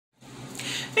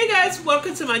Hey guys,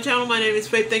 welcome to my channel. My name is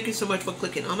Faye. Thank you so much for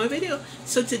clicking on my video.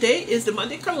 So today is the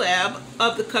Monday collab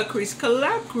of the Crease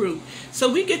Collab group.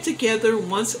 So we get together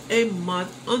once a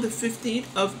month on the 15th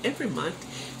of every month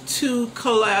to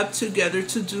collab together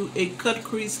to do a cut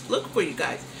crease look for you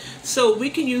guys. So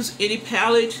we can use any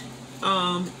palette,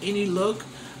 any look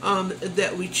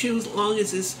that we choose, as long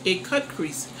as it's a cut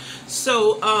crease.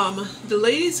 So the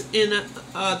ladies in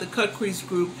the cut crease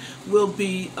group will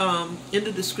be in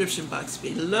the description box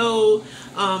below,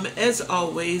 as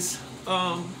always.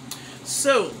 I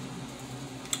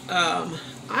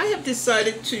have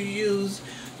decided to use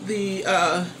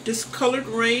the Discolored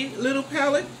Rain little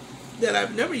palette that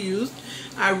I've never used.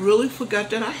 I really forgot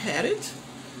that I had it.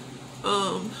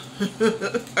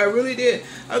 I really did.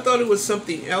 I thought it was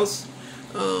something else.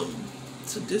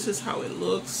 So this is how it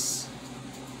looks,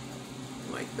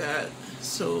 like that.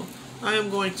 So I am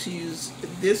going to use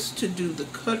this to do the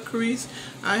cut crease.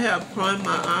 I have primed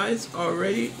my eyes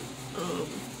already.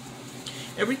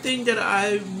 Everything that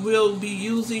I will be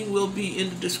using will be in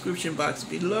the description box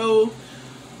below.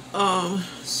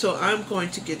 So I'm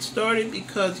going to get started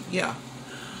because, yeah,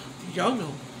 y'all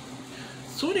know.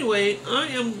 So anyway, I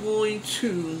am going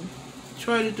to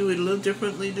try to do it a little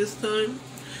differently this time.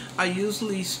 I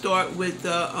usually start with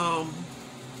a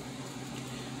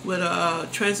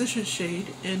transition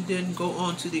shade and then go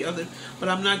on to the other, but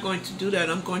I'm not going to do that.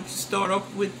 I'm going to start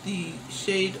off with the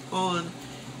shade on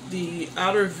the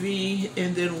outer V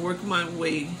and then work my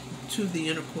way to the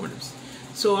inner corners.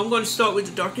 So I'm going to start with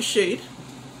the darker shade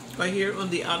right here on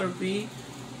the outer V.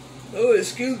 Oh,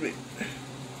 excuse me.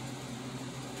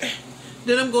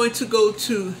 Then I'm going to go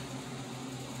to,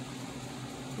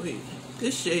 wait,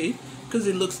 this shade, because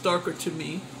it looks darker to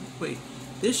me. Wait,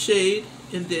 this shade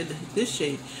and then this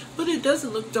shade, but it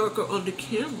doesn't look darker on the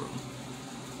camera.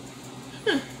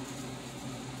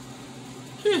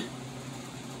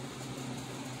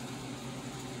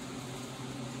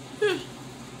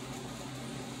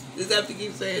 Just have to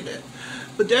keep saying that.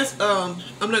 But that's I'm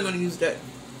not going to use that.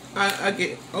 I get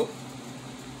it. Oh,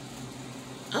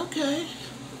 okay.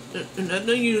 Nothing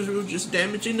unusual, just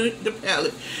damaging the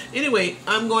palette. Anyway,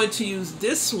 I'm going to use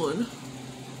this one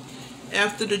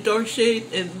after the dark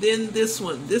shade, and then this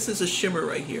one. This is a shimmer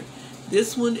right here.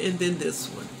 This one and then this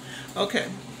one. Okay.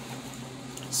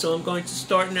 So I'm going to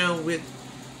start now with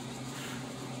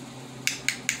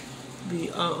the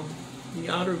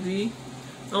outer V.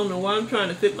 I don't know why I'm trying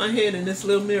to fit my head in this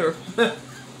little mirror. I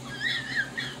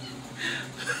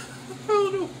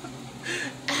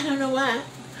don't know why.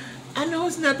 I know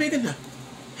it's not big enough.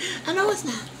 I know it's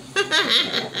not.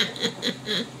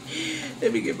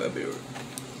 Let me get my mirror.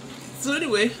 So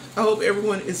anyway, I hope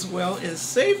everyone is well and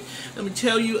safe. Let me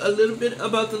tell you a little bit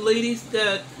about the ladies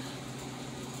that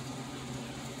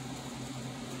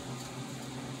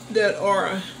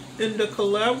are in the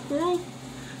collab group.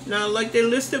 Now, like they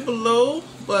listed below,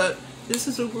 but this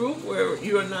is a group where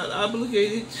you are not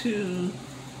obligated to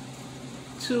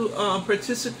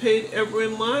participate every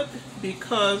month,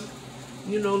 because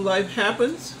you know life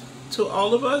happens to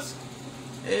all of us,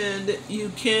 and you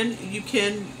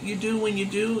do when you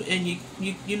do, and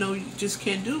you know you just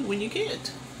can't do when you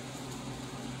can't.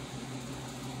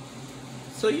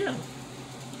 So yeah.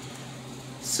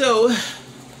 So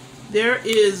there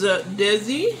is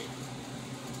Dezi,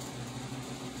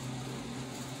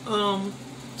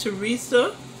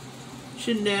 Theresa,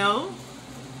 Shaneill,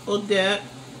 Odette.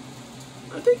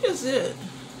 I think that's it.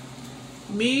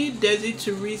 Me, Dezi,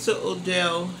 Theresa,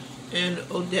 Odell, and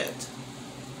Odette.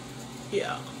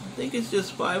 Yeah, I think it's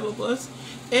just 5 of us.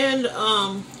 And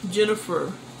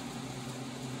Jennifer.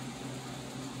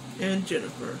 And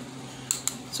Jennifer.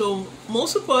 So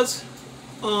most of us,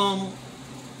 well,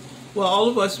 all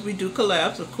of us, we do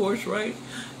collabs, of course, right?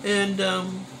 And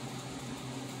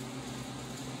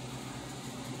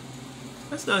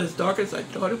that's not as dark as I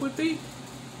thought it would be.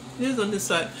 It is on this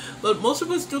side, but most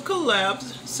of us do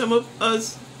collabs. Some of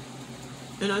us,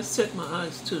 and I set my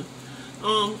eyes too.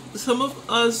 Some of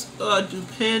us do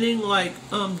panning, like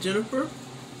Jennifer.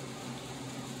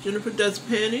 Jennifer does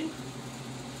panning.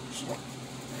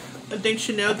 I think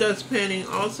Shaneill does panning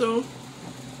also.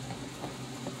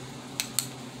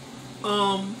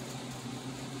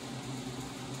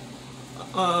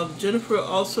 Jennifer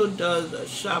also does a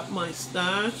Shop My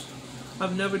Stash.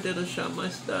 I've never did a Shop My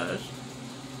Stash.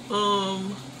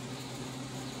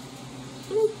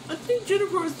 I think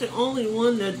Jennifer is the only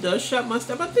one that does Shop My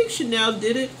Stash. I think Shaneill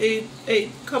did it a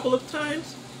couple of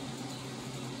times.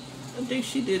 I think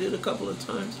she did it a couple of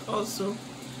times also.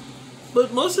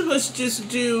 But most of us just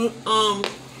do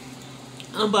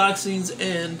unboxings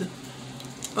and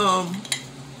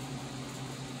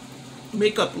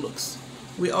makeup looks.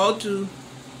 we all do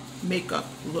makeup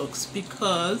looks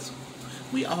because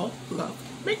we all love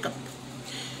makeup.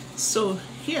 So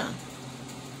yeah,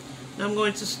 now I'm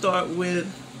going to start with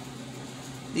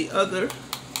the other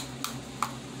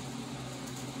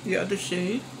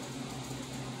shade.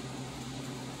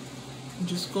 I'm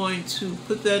just going to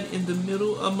put that in the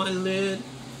middle of my lid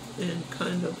and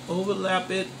kind of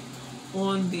overlap it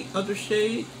on the other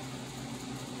shade.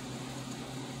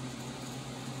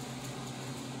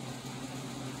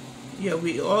 Yeah,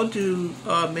 we all do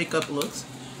makeup looks,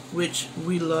 which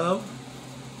we love.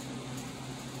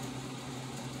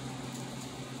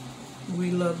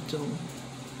 We love doing.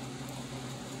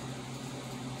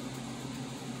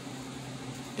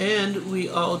 And we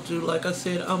all do, like I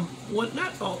said, what,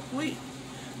 not all, wait,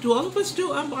 do all of us do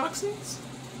unboxings?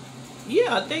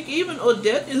 Yeah, I think even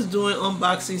Odette is doing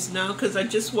unboxings now, because I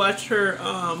just watched her,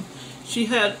 she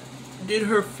did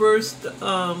her first,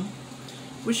 well,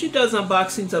 she does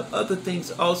unboxings of other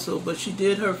things also, but she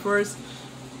did her first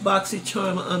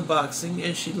BoxyCharm unboxing,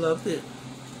 and she loved it.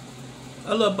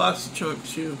 I love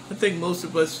BoxyCharm too. I think most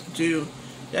of us do.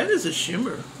 That is a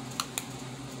shimmer.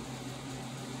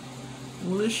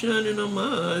 Well, it's shining on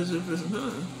my eyes if it's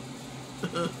not.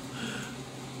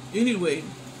 Anyway,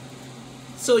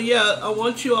 so yeah, I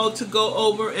want you all to go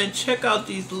over and check out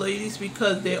these ladies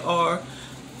because they are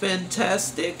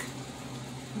fantastic,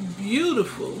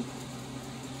 beautiful,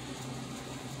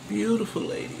 beautiful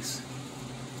ladies.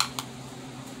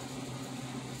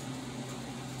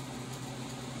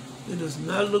 It does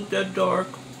not look that dark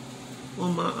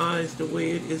on my eyes the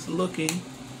way it is looking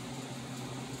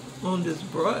on this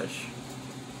brush.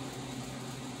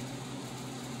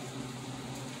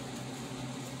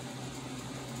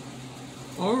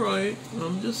 Alright,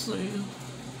 I'm just saying.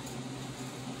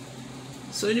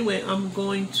 So anyway, I'm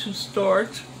going to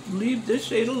start, leave this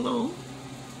shade alone.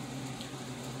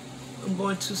 I'm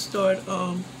going to start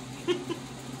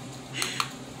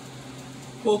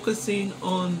focusing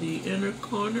on the inner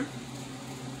corner.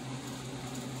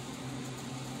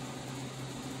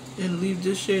 And leave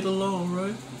this shade alone,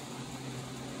 right?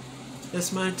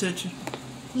 That's my intention.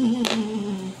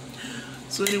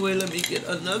 So anyway, let me get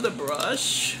another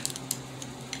brush.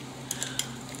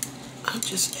 I'm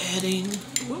just adding,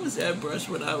 what was that brush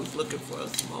when I was looking for a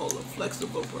smaller,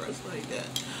 flexible brush like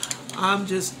that? I'm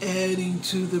just adding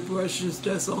to the brushes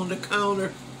that's on the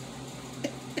counter.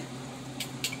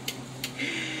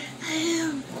 I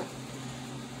am.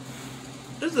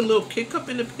 There's a little kick up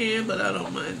in the pan, but I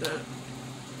don't mind that.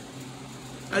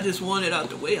 I just want it out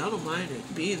the way. I don't mind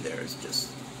it being there. It's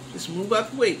just move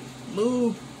out the way.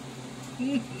 Move.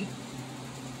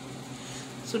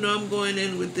 So now I'm going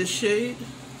in with this shade.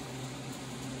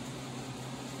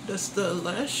 That's the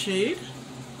last shade.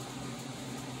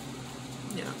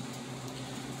 Yeah.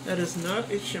 That is not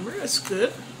a shimmer. That's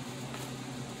good.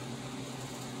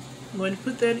 I'm going to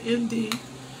put that in the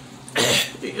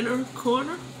inner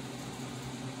corner.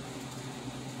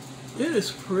 It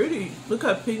is pretty. Look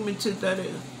how pigmented that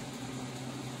is.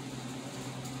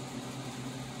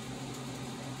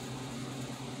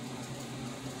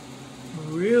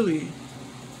 Really.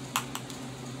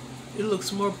 It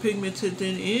looks more pigmented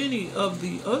than any of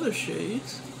the other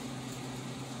shades.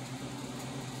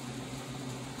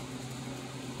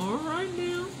 Alright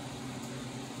now.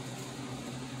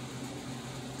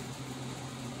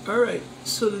 Alright,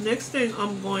 so the next thing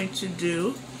I'm going to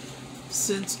do,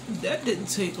 since that didn't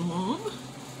take long,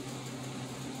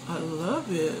 I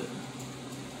love it.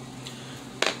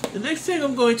 The next thing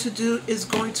I'm going to do is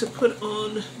going to put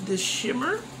on this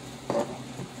shimmer.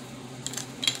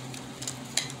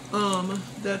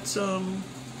 That's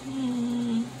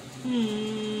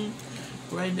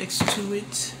right next to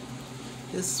it.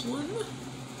 This one.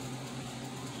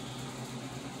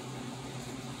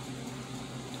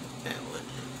 That one.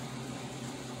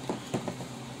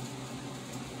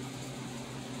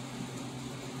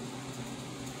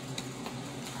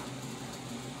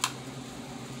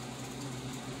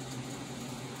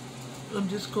 I'm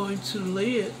just going to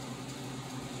lay it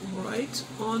right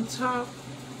on top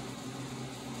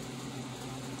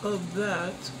of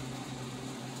that.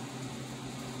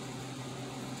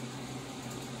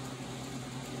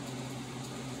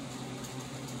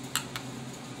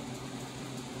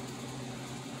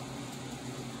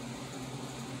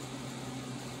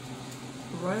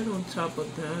 Right on top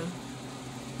of that.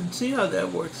 And see how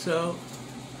that works out.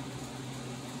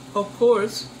 Of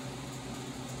course,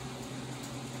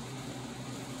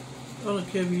 I don't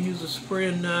care if you use a spray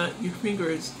or not, your finger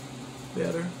is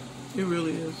better. It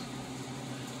really is.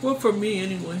 Well, for me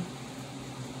anyway.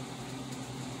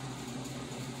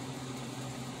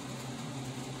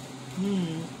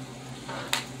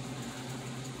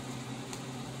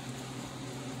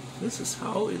 This is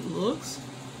how it looks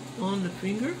on the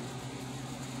finger.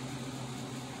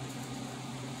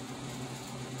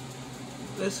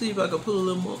 Let's see if I can put a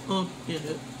little more umph in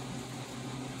it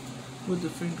with the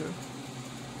finger.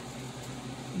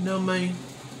 No, man.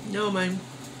 No, man.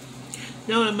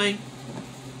 No, man.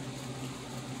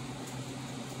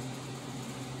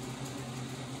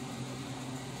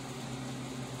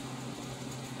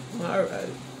 All right.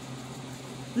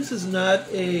 This is not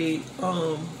a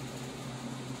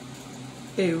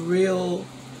real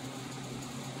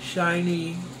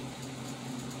shiny,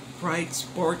 bright,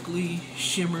 sparkly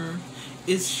shimmer.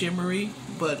 It's shimmery,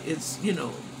 but it's, you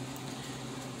know,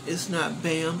 it's not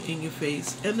bam in your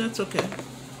face, and that's okay.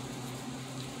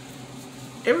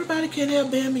 Everybody can't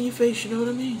have bam in your face, you know what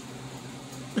I mean?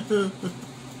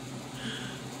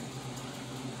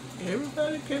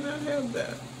 Everybody cannot have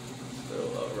that.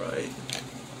 So,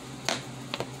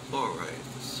 alright,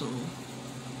 so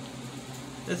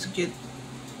let's get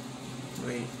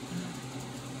right.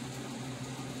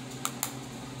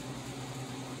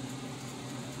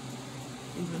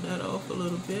 Even that off a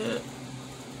little bit.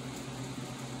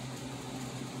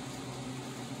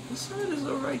 This side is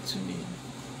alright to me.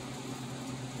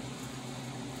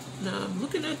 Now I'm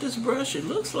looking at this brush. It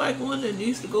looks like one that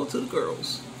needs to go to the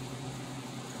girls.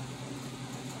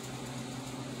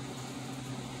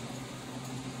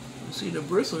 You see the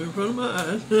bristle in front of my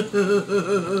eyes.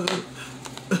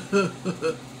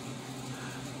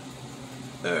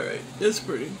 Alright, that's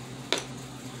pretty.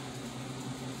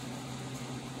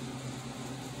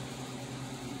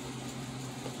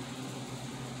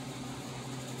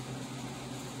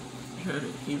 Trying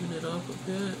to even it off a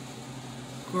bit.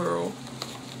 Girl.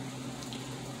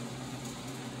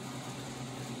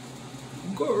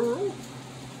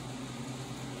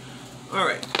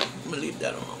 Alright, I'm gonna leave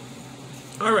that alone.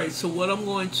 Alright, so what I'm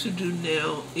going to do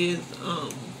now is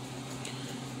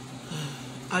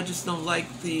I just don't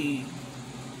like the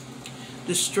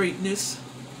straightness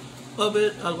of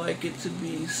it. I like it to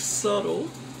be subtle,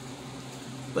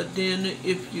 but then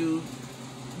if you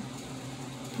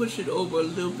push it over a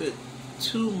little bit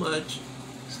too much,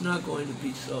 it's not going to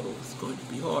be subtle, it's going to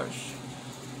be harsh.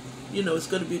 You know, it's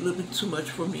going to be a little bit too much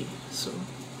for me. So,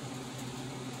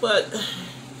 but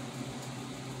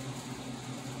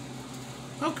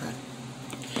okay.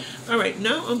 All right,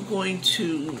 now I'm going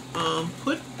to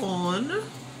put on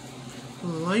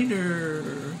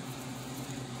liner.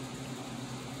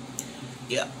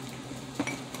 Yeah,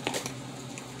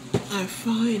 I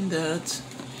find that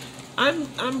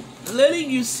I'm letting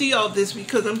you see all this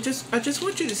because I just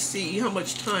want you to see how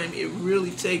much time it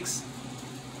really takes.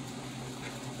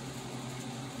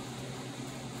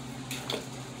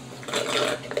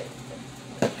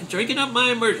 Drinking up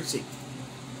my emergency.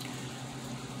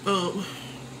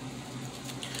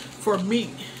 For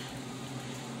me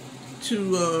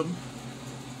to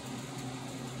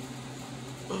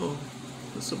oh,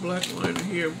 it's a black liner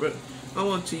here, but I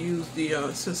want to use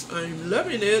the since I'm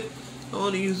loving it, I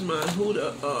want to use my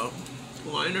HUDA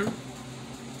liner.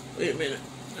 Wait a minute,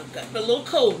 I've got a little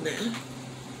cold now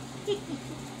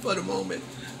for the moment,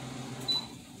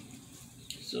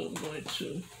 so I'm going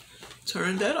to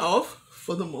turn that off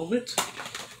for the moment.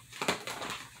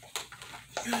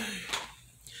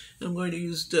 I'm going to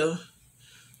use the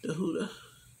HUDA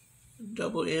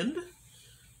double end,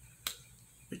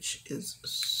 which is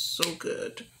so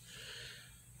good.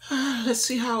 Let's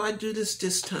see how I do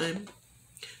this time.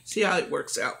 See how it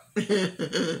works out.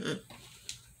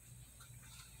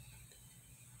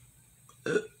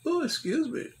 Oh, excuse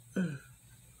me.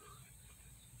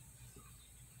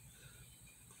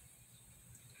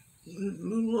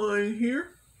 Blue line here.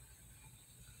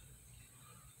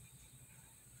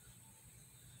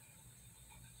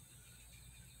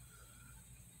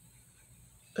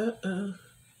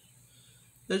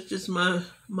 That's just my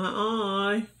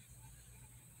eye.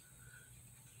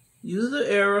 User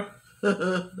error.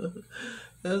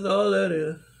 That's all that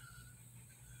is.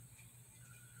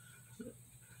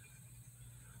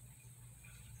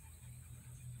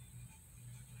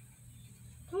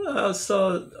 Oh, I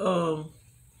saw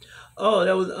oh,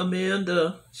 that was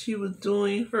Amanda. She was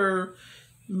doing her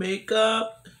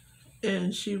makeup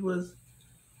and she was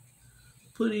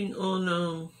putting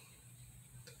on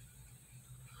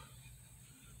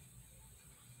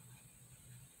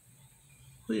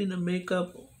putting the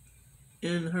makeup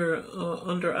in her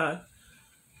under eye,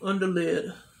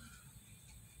 underlid.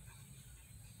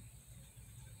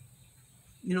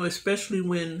 You know, especially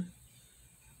when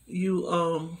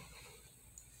you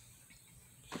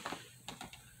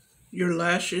your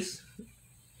lashes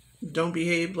don't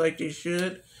behave like they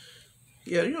should.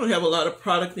 Yeah, you don't have a lot of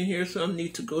product in here, so I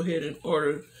need to go ahead and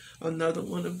order another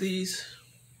one of these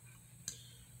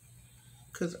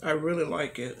because I really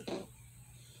like it.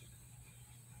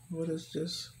 What is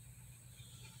this?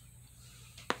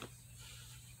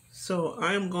 So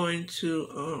I'm going to,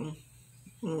 I don't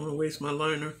want to waste my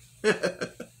liner.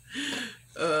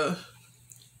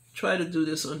 Try to do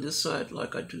this on this side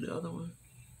like I do the other one.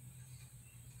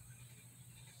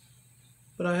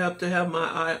 But I have to have my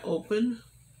eye open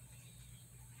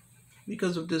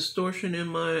because of distortion in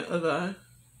my other eye.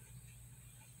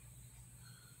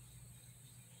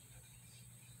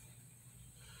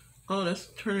 Oh, that's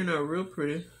turning out real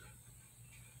pretty.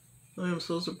 I am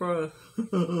so surprised.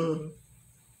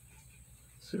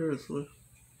 Seriously.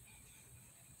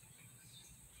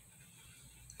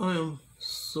 I am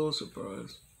so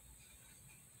surprised.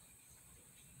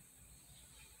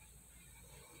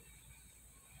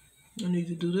 I need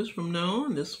to do this from now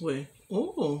on this way.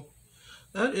 Oh,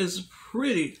 that is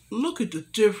pretty. Look at the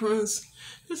difference.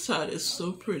 This side is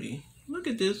so pretty. Look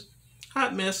at this.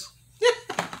 Hot mess.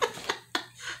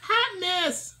 Hot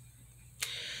mess.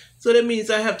 So that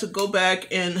means I have to go back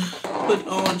and put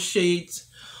on shades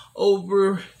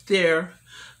over there.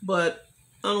 But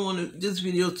I don't want this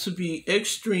video to be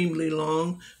extremely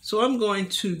long. So I'm going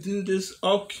to do this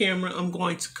off camera. I'm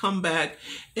going to come back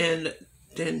and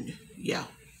then, yeah,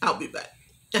 I'll be back.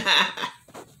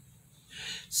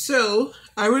 So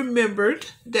I remembered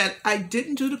that I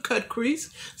didn't do the cut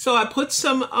crease. So I put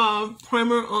some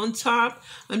primer on top.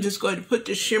 I'm just going to put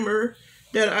the shimmer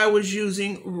that I was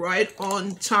using right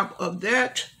on top of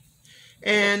that.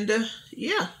 And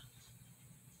yeah,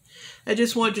 I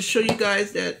just wanted to show you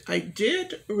guys that I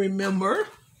did remember.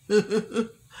 I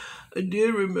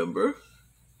did remember.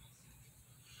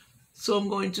 So I'm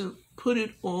going to put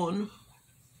it on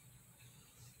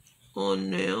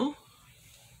now,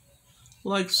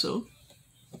 like so.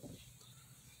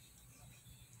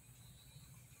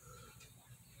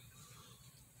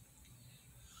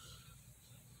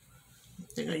 I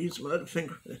think I used my other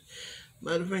finger.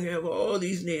 My other finger have all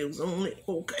these nails on it.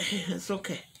 Okay, that's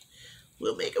okay.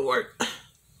 We'll make it work.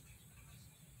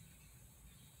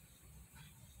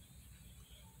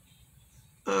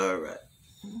 All right.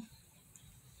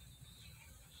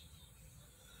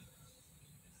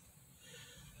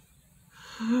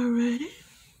 Alrighty.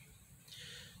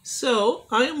 So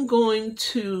I am going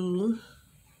to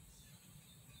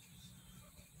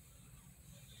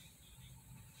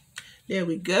there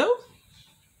we go.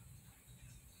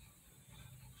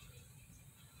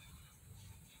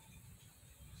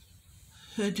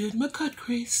 I did my cut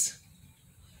crease.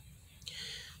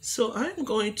 So I'm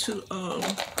going to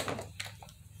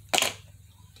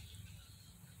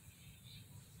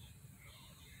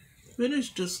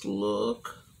finish this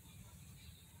look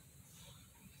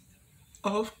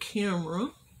off camera.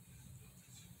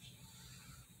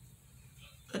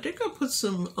 I think I put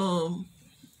some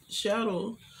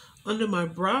shadow under my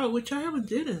brow, which I haven't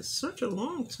did in such a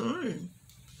long time.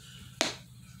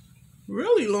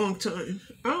 Really long time.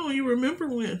 I don't even remember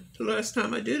when the last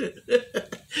time I did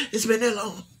it. It's been that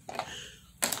long.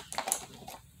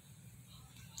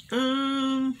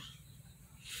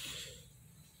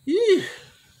 Yeah.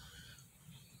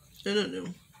 I don't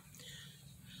know.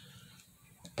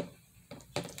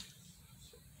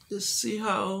 Let's see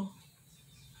how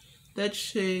that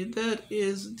shade, that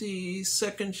is the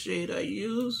second shade I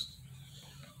used.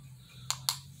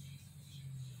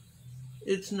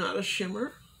 It's not a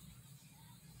shimmer.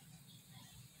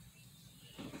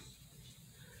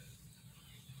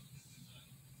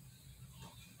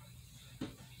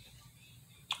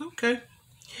 Okay,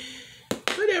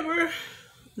 whatever.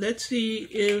 Let's see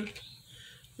if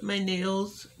my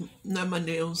nails, not my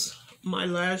nails, my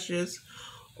lashes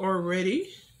are ready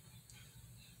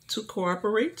to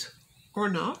cooperate or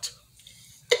not.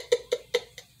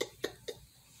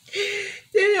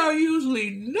 They are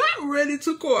usually not ready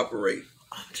to cooperate.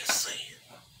 I'm just saying,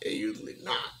 they're usually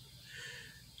not.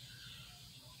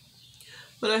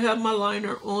 But I have my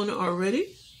liner on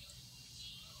already.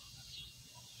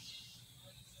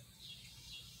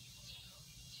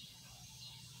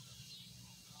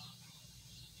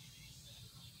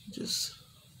 Just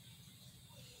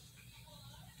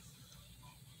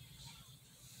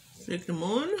stick them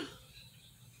on.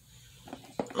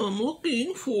 I'm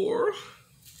looking for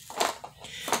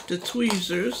the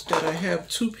tweezers that I have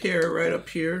two pair right up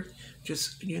here.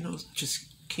 Just, you know,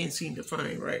 just can't seem to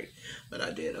find right. But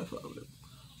I did, I found them.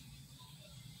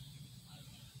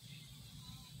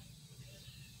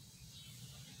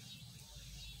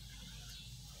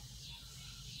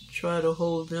 Try to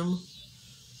hold them,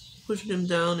 push them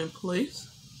down in place.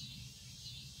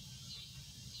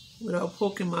 without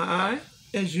poking my eye,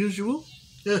 as usual.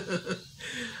 The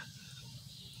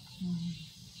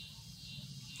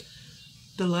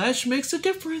lash makes a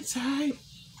difference.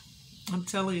 I'm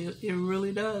telling you, it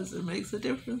really does. It makes a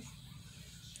difference.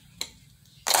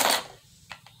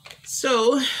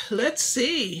 So let's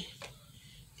see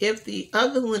if the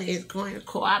other one is going to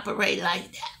cooperate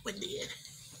like that one did.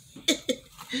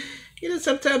 You know,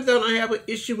 sometimes I don't have an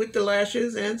issue with the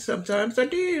lashes, and sometimes I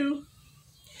do.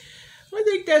 I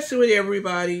think that's with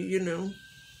everybody, you know.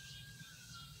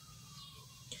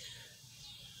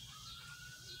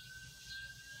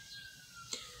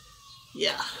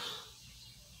 Yeah.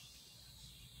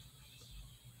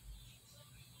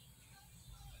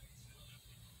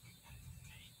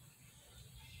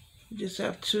 You just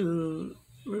have to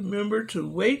remember to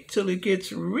wait till it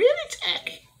gets really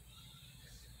tacky.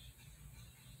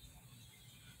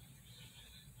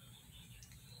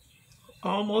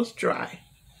 Almost dry.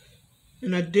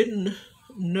 And I didn't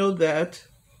know that.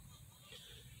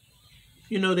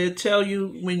 You know, they'll tell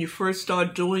you when you first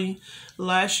start doing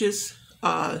lashes,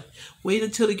 wait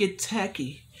until it gets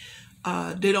tacky.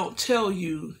 They don't tell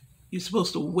you you're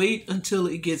supposed to wait until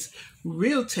it gets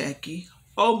real tacky,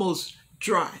 almost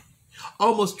dry.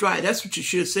 Almost dry, that's what you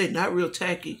should say, not real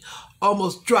tacky.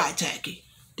 Almost dry tacky.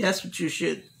 That's what you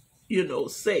should, you know,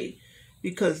 say,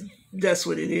 because that's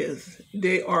what it is.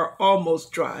 They are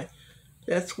almost dry.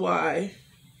 That's why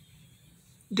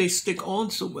they stick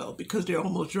on so well, because they're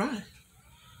almost dry.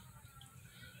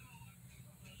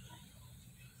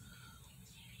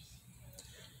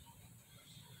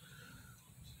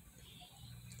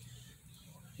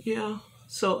 Yeah,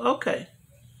 so okay.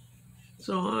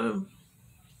 So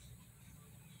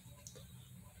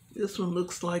this one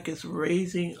looks like it's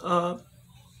raising up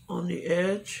on the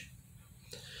edge.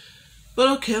 But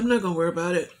okay, I'm not gonna worry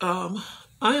about it. I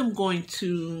am going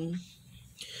to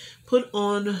put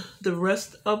on the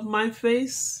rest of my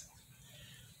face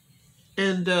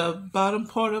and the bottom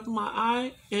part of my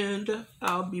eye, and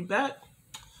I'll be back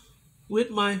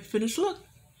with my finished look.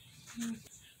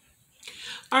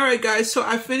 All right, guys, so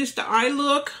I finished the eye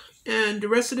look and the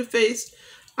rest of the face.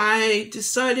 I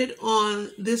decided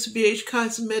on this BH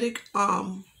Cosmetic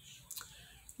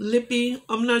lippy.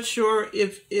 I'm not sure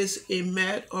if it's a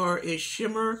matte or a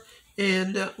shimmer,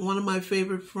 and one of my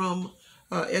favorite from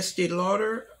Estee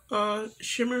Lauder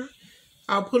shimmer.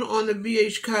 I'll put on the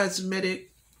BH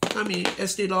Cosmetic,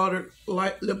 Estee Lauder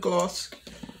light lip gloss.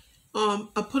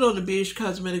 I put on the BH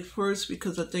Cosmetic first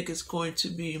because I think it's going to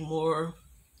be more,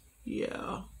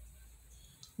 yeah,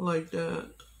 like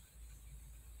that.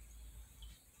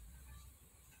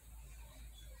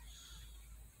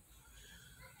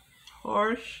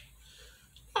 Harsh,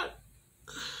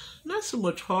 not so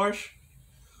much harsh.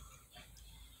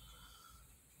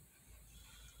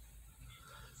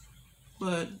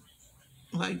 But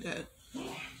like that.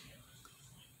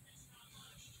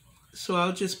 So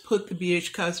I'll just put the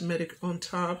BH Cosmetic on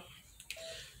top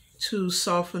to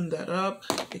soften that up,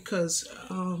 because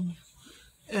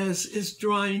as it's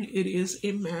drying, it is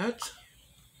a matte.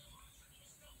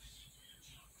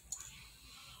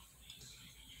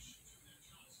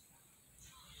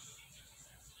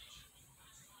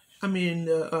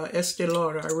 Estee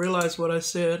Lauder. I realized what I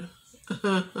said.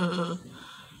 The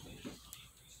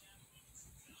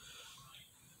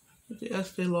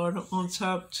Estee Lauder on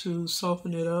top to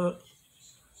soften it up.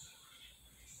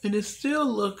 And it still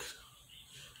looks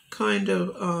kind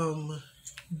of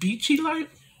beachy-like.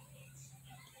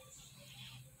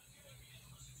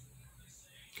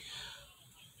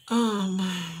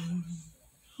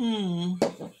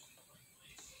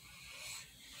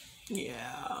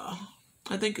 Yeah,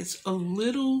 I think it's a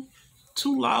little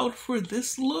too loud for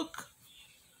this look.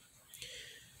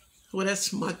 Well,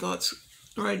 that's my thoughts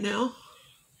right now.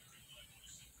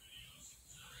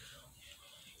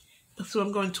 So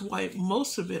I'm going to wipe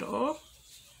most of it off.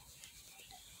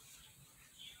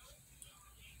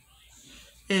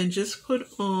 And just put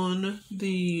on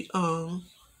the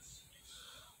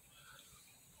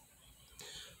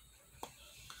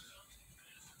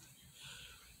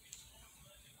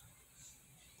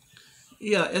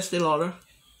yeah, Estee Lauder.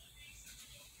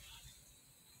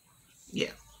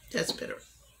 Yeah, that's better.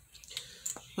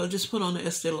 I'll just put on the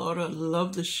Estee Lauder. I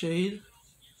love the shade,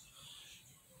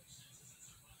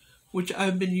 which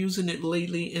I've been using it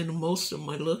lately in most of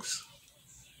my looks.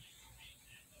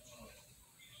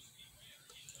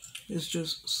 It's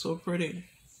just so pretty.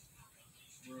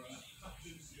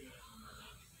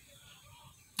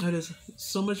 That is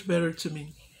so much better to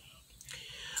me.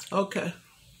 Okay.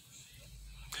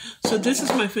 So this is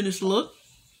my finished look.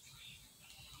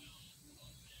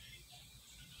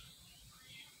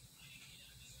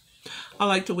 I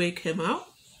like the way it came out.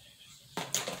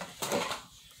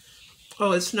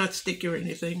 Oh, it's not sticky or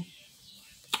anything.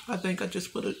 I think I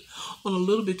just put it on a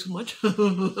little bit too much.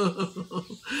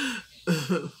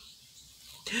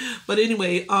 But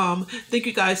anyway, thank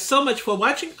you guys so much for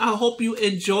watching. I hope you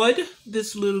enjoyed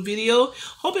this little video.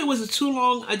 Hope it wasn't too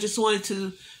long. I just wanted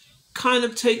to kind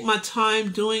of take my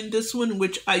time doing this one,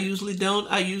 which I usually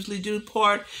don't. I usually do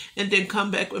part and then come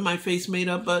back with my face made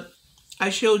up, but I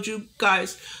showed you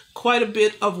guys quite a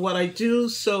bit of what I do.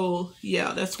 So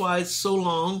yeah, that's why it's so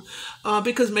long,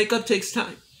 because makeup takes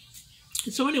time.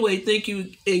 So anyway, thank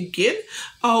you again.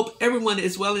 I hope everyone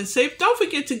is well and safe. Don't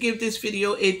forget to give this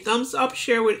video a thumbs up,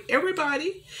 share with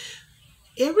everybody.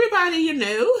 Everybody you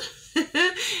know.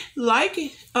 Like,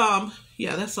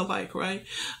 yeah, that's a like, right?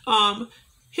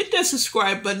 Hit that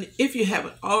subscribe button if you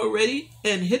haven't already,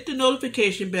 and hit the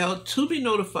notification bell to be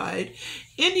notified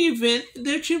in the event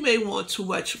that you may want to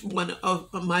watch one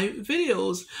of my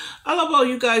videos. I love all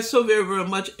you guys so very, very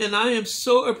much, and I am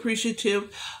so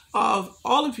appreciative of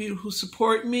all of you who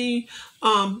support me.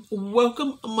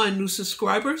 Welcome my new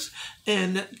subscribers,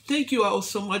 and thank you all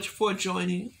so much for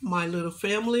joining my little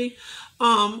family.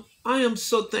 I am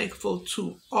so thankful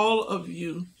to all of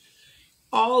you,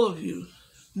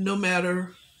 no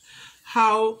matter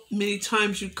how many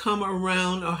times you come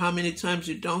around or how many times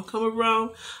you don't come around.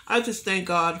 I just thank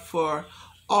God for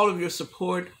all of your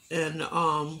support and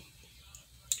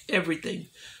everything.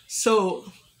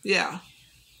 So yeah,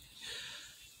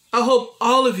 I hope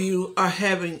all of you are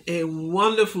having a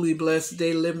wonderfully blessed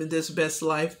day, living this best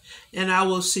life, and I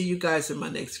will see you guys in my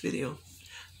next video.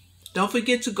 Don't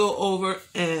forget to go over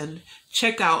and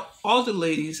check out all the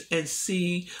ladies and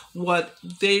see what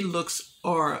their looks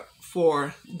are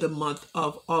for the month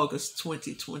of August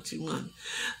 2021.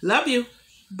 Love you.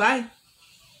 Bye.